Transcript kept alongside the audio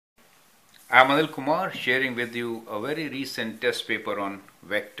I'm Anil Kumar sharing with you a very recent test paper on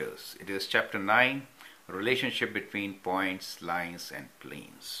vectors. It is chapter 9, relationship between points, lines and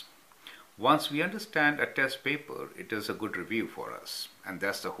planes. Once we understand a test paper, it is a good review for us, and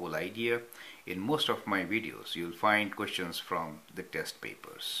that's the whole idea. In most of my videos, you'll find questions from the test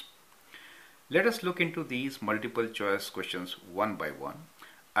papers. Let us look into these multiple choice questions one by one.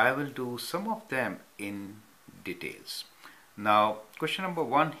 I will do some of them in details. Now, question number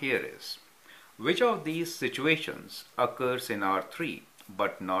 1 here is, which of these situations occurs in R3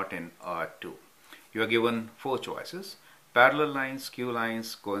 but not in R2? You are given 4 choices: parallel lines, skew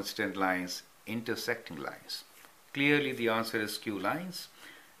lines, coincident lines, intersecting lines. Clearly the answer is skew lines.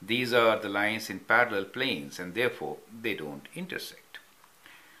 These are the lines in parallel planes and therefore they don't intersect.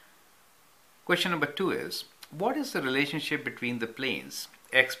 Question number 2 is, what is the relationship between the planes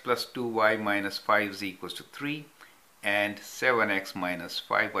x plus 2y minus 5z equals to 3 and 7x minus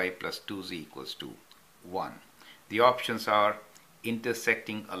 5y plus 2z equals to 1? The options are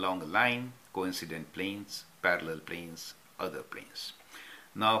intersecting along a line, coincident planes, parallel planes, other planes.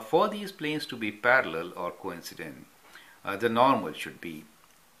 Now for these planes to be parallel or coincident, the normal should be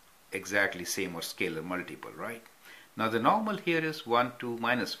exactly same or scalar multiple, right? Now the normal here is 1, 2,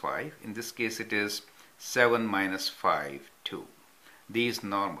 minus 5. In this case it is 7 minus 5, 2. These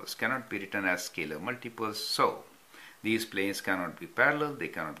normals cannot be written as scalar multiples, so these planes cannot be parallel, they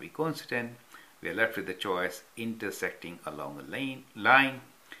cannot be coincident. We are left with the choice intersecting along a line.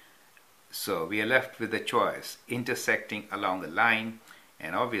 So we are left with the choice intersecting along a line,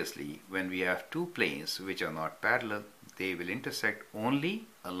 and obviously when we have two planes which are not parallel, they will intersect only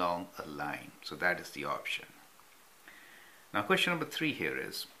along a line. So that is the option. Now question number 3 here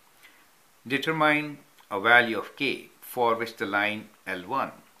is, determine a value of k for which the line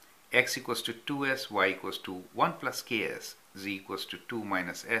L1 x equals to 2s, y equals to 1 plus ks, z equals to 2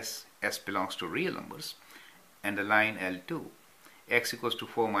 minus s belongs to real numbers, and the line L2 x equals to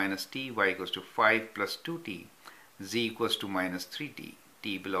 4 minus t, y equals to 5 plus 2t, z equals to minus 3t,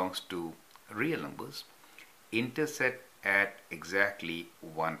 t belongs to real numbers, intersect at exactly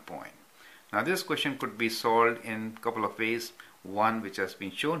 1 point. Now this question could be solved in a couple of ways. One which has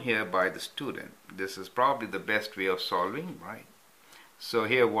been shown here by the student. This is probably the best way of solving, right? So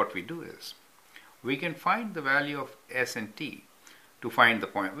here what we do is, we can find the value of s and t to find the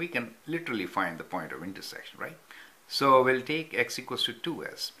point. We can literally find the point of intersection, right? So we'll take x equals to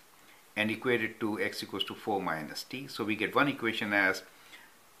 2s and equate it to x equals to 4 minus t. So we get one equation as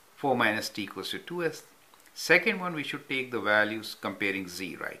 4 minus t equals to 2s. Second one, we should take the values comparing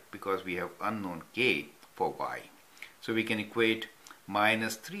z, right? Because we have unknown k for y. So we can equate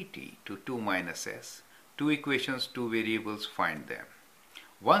minus 3t to 2 minus s. Two equations, two variables, find them.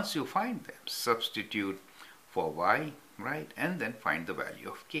 Once you find them, substitute for y, right? And then find the value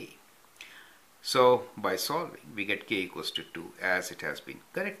of k. So by solving, we get k equals to 2 as it has been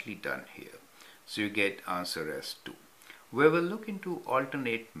correctly done here. So you get answer as 2. We will look into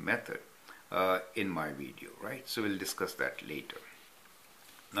alternate method in my video, right? So we'll discuss that later.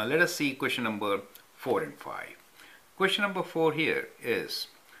 Now let us see question number 4 and 5. Question number 4 here is,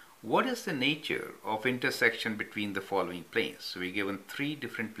 what is the nature of intersection between the following planes? So we're given 3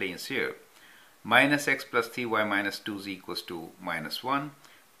 different planes here. Minus x plus 3y minus 2z equals to minus 1,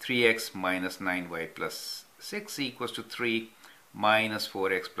 3x minus 9y plus 6z equals to 3, minus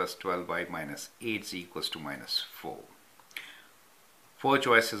 4x plus 12y minus 8z equals to minus 4. 4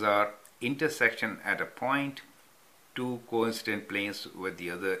 choices are intersection at a point, 2 coincident planes with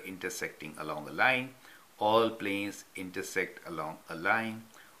the other intersecting along a line, all planes intersect along a line,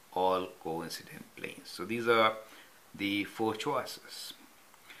 all coincident planes. So these are the 4 choices.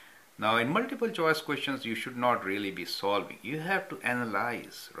 Now in multiple choice questions, you should not really be solving. You have to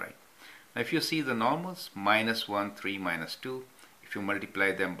analyze, right? Now if you see the normals, minus 1, 3, minus 2, if you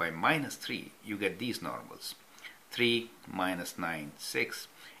multiply them by minus 3, you get these normals. 3, minus 9, 6.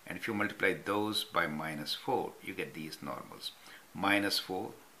 And if you multiply those by minus 4, you get these normals. Minus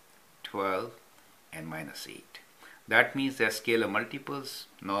 4, 12, and minus 8. That means they're scalar multiples.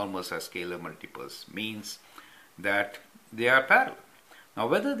 Normals are scalar multiples. Means that they are parallel. Now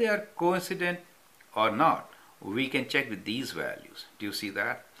whether they are coincident or not, we can check with these values. Do you see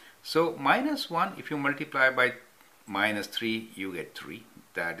that? So minus 1, if you multiply by minus 3, you get 3.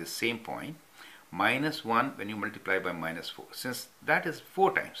 That is same point. Minus 1 when you multiply by minus 4. Since that is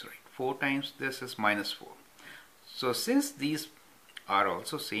 4 times, right? 4 times this is minus 4. So since these are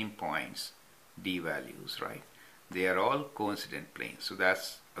also same points, d values, right? They are all coincident planes. So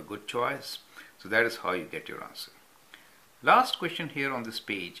that's a good choice. So that is how you get your answer. Last question here on this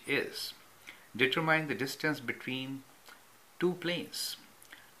page is, determine the distance between two planes.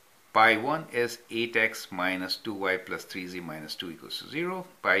 Pi 1 is 8x minus 2y plus 3z minus 2 equals to 0.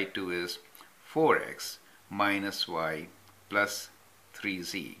 Pi 2 is 4x minus y plus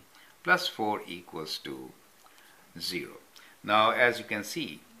 3z plus 4 equals to 0. Now, as you can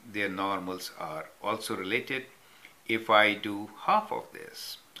see, their normals are also related. If I do half of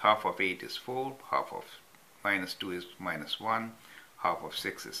this, half of 8 is 4, half of minus 2 is minus 1, half of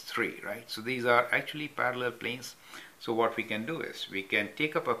 6 is 3, right? So these are actually parallel planes. So what we can do is we can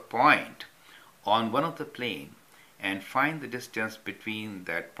take up a point on one of the plane and find the distance between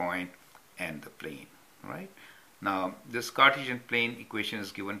that point and the plane, right? Now this Cartesian plane equation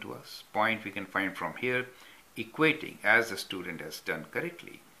is given to us. Point we can find from here, equating as the student has done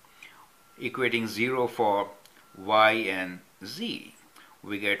correctly, equating 0 for y and z,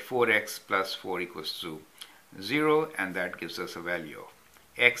 we get 4x plus 4 equals to 0, and that gives us a value of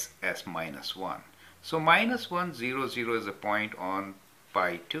x as minus 1. So minus 1, 0, 0 is a point on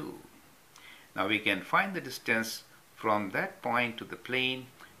pi 2. Now we can find the distance from that point to the plane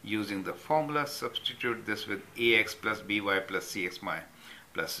using the formula. Substitute this with ax plus by plus cx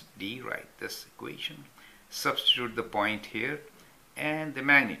plus d, right, this equation. Substitute the point here and the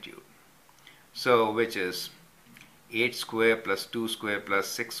magnitude. So which is 8 square plus 2 square plus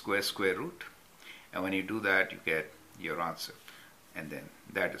 6 square square root. And when you do that, you get your answer. And then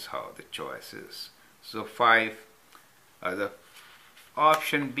that is how the choice is. So the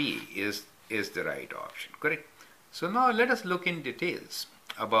option B is the right option, correct? So now let us look in details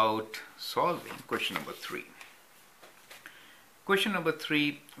about solving question number 3. Question number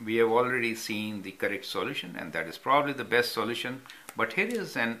 3, we have already seen the correct solution, and that is probably the best solution. But here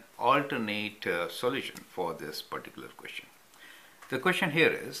is an alternate solution for this particular question. The question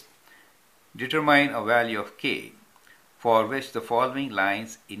here is, determine a value of k for which the following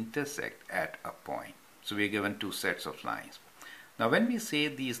lines intersect at a point. So we are given two sets of lines. Now when we say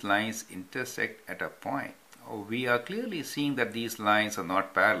these lines intersect at a point, we are clearly seeing that these lines are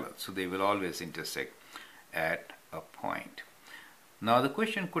not parallel, so they will always intersect at a point. Now the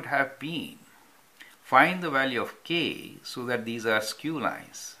question could have been, find the value of k so that these are skew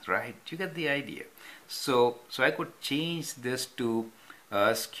lines, right? You get the idea. So I could change this to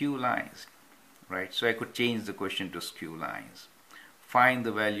skew lines, right? So I could change the question to skew lines. Find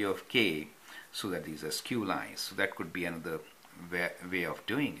the value of k so that these are skew lines. So that could be another way of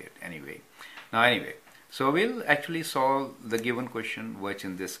doing it anyway. So we'll actually solve the given question, which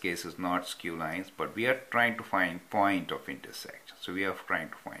in this case is not skew lines, but we are trying to find point of intersection. So we are trying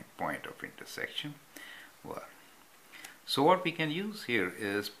to find point of intersection. Well, so what we can use here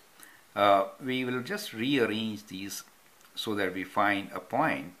is we will just rearrange these so that we find a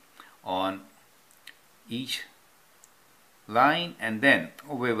point on each line, and then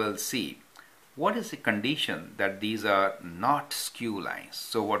we will see what is the condition that these are not skew lines.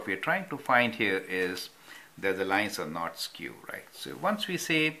 So what we are trying to find here is that the lines are not skew, right? So once we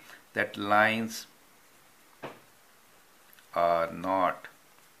say that lines are not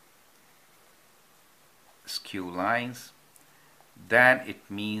skew lines, then it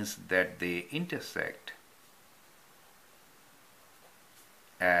means that they intersect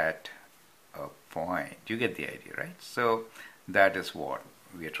at a point. You get the idea, right? So that is what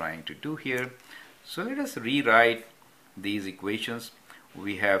we are trying to do here. So let us rewrite these equations.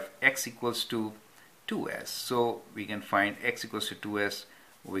 We have x equals to 2s. So we can find x equals to 2s.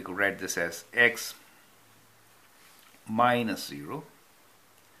 We could write this as x minus 0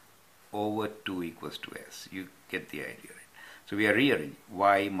 over 2 equals to s. You get the idea, right? So we are rearranging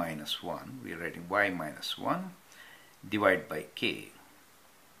y minus 1. We are writing y minus 1 divided by k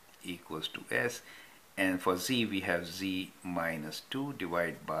equals to s. And for z, we have z minus 2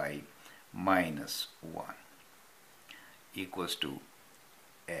 divided by minus 1 equals to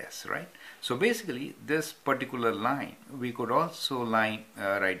s, right? So basically, this particular line, we could also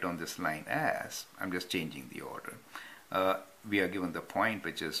write on this line as, I'm just changing the order, we are given the point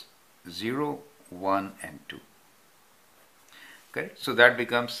which is 0, 1, and 2. Okay, so that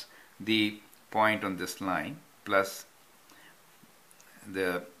becomes the point on this line plus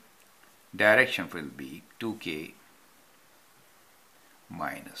the direction will be 2k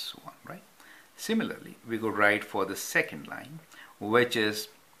minus 1, right? Similarly, we could write for the second line, which is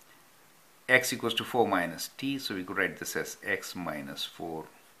x equals to 4 minus t. So we could write this as x minus 4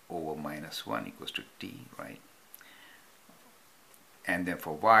 over minus 1 equals to t, right? And then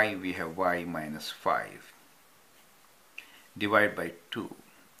for y, we have y minus 5 divided by 2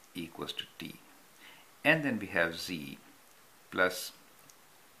 equals to t. And then we have z plus,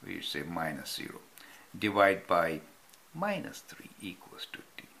 we say minus 0 divided by minus 3 equals to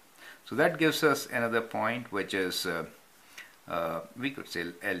t. So that gives us another point which is we could say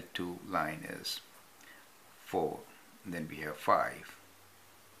L2 line is 4, then we have 5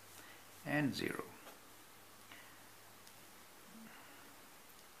 and 0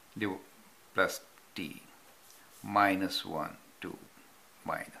 plus t minus 1, 2,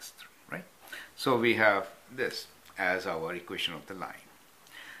 minus 3, right? So we have this as our equation of the line.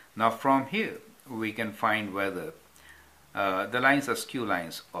 Now from here we can find whether the lines are skew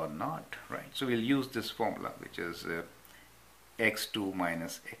lines or not, right? So we'll use this formula, which is x2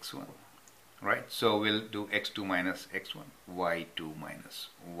 minus x1, right? So we'll do x2 minus x1, y2 minus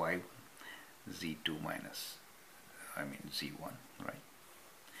y1, z2 minus, z1, right?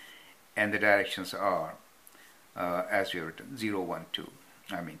 And the directions are, as we have written, 0, 1, 2.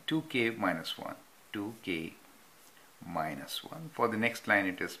 2k minus 1, 2k minus 1. For the next line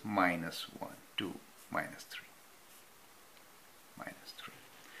it is minus 1, 2, minus 3. Minus 3.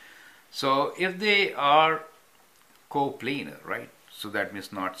 So if they are coplanar, right? So that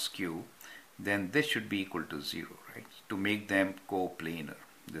means not skew, then this should be equal to 0, right? To make them coplanar,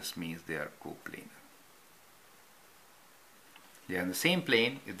 this means they are coplanar. They are in the same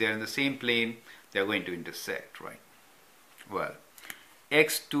plane. If they are in the same plane, they are going to intersect, right? Well,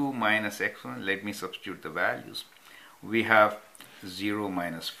 x2 minus x1, let me substitute the values. We have 0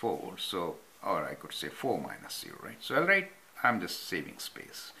 minus 4, so, or I could say 4 minus 0, right? So I'll write, I'm just saving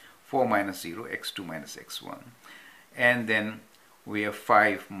space. 4 minus 0, x2 minus x1. And then we have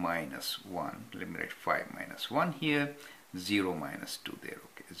 5 minus 1. Let me write 5 minus 1 here, 0 minus 2 there,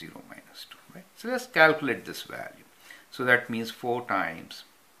 okay, 0 minus 2, right? So let's calculate this value. So that means 4 times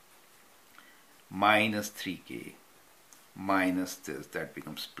minus 3k minus this, that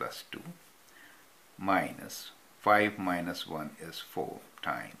becomes plus 2, minus 5 minus 1 is 4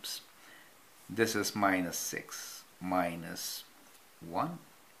 times. This is minus 6 minus 1,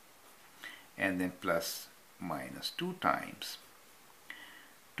 and then plus minus 2 times.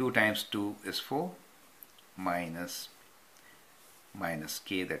 2 times 2 is 4, minus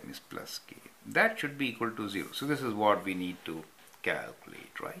k, that means plus k. That should be equal to 0. So this is what we need to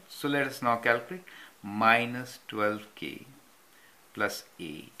calculate, right? So let us now calculate minus 12k plus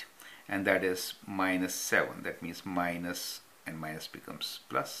 8, and that is minus 7. That means minus and minus becomes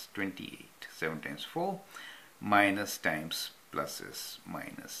plus 28. 7 times 4, minus times plus is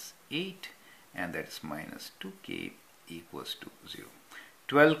minus 8, and that is minus 2k equals to 0.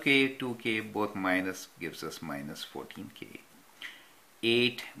 12k, 2k, both minus gives us minus 14k.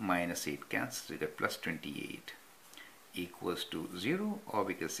 8 minus 8 cancels, we get plus 28 equals to 0, or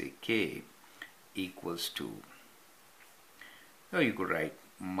we can say k equals to, or you could write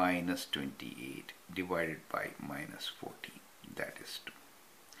minus 28 divided by minus 14, that is 2.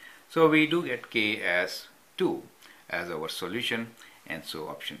 So we do get k as 2 as our solution, and so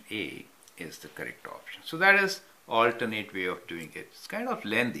option A is the correct option. So that is alternate way of doing it. It's kind of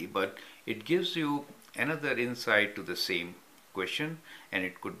lengthy, but it gives you another insight to the same question, and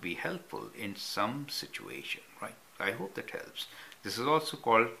it could be helpful in some situation, right? I hope that helps. This is also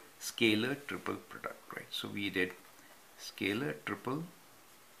called scalar triple product, right? So we did scalar triple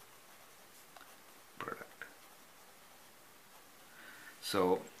product.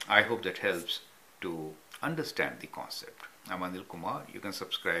 So I hope that helps to understand the concept. I'm Anil Kumar. You can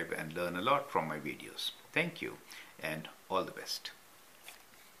subscribe and learn a lot from my videos. Thank you and all the best.